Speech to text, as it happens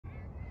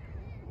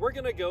We're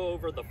gonna go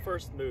over the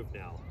first move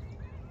now,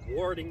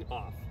 warding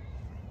off.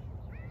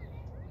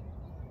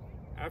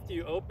 After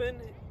you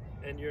open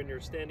and you're in your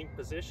standing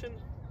position,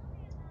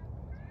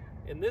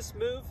 in this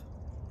move,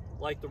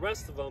 like the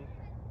rest of them,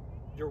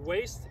 your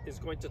waist is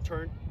going to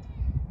turn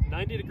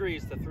 90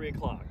 degrees to 3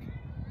 o'clock.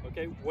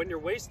 Okay, when your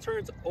waist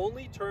turns,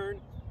 only turn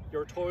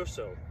your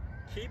torso.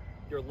 Keep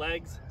your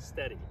legs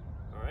steady,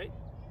 all right?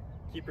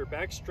 Keep your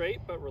back straight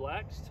but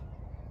relaxed,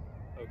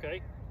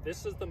 okay?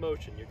 This is the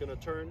motion. You're gonna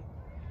turn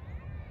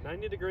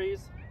 90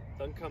 degrees,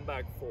 then come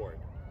back forward.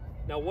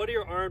 Now, what do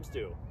your arms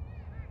do?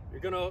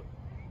 You're gonna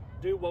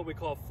do what we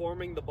call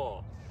forming the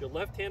ball. Your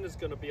left hand is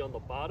gonna be on the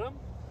bottom,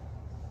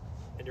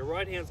 and your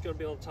right hand is gonna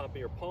be on the top, and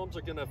your palms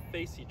are gonna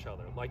face each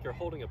other, like you're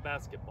holding a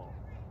basketball,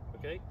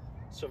 okay?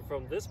 So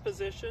from this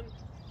position,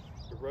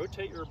 you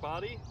rotate your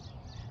body,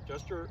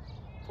 just your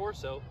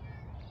torso,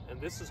 and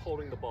this is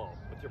holding the ball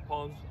with your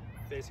palms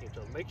facing each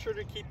other. Make sure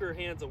to keep your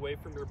hands away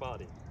from your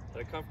body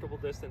at a comfortable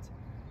distance.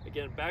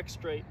 Again, back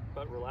straight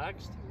but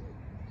relaxed.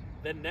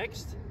 Then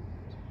next,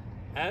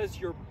 as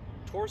your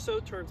torso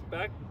turns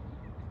back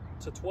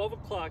to 12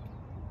 o'clock,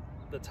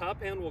 the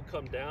top hand will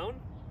come down,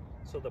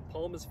 so the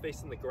palm is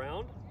facing the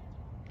ground,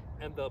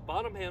 and the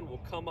bottom hand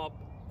will come up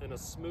in a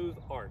smooth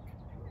arc,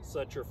 so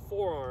that your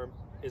forearm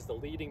is the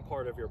leading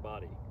part of your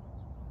body.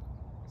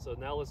 So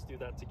now let's do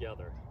that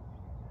together.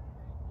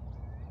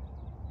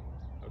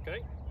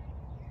 Okay?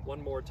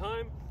 One more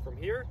time from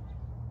here.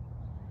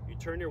 You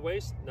turn your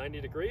waist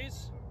 90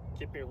 degrees,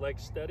 keep your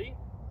legs steady,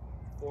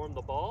 form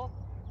the ball.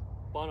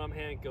 Bottom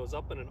hand goes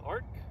up in an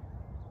arc.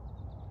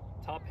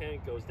 Top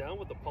hand goes down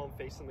with the palm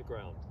facing the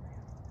ground.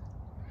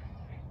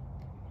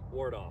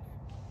 Ward off.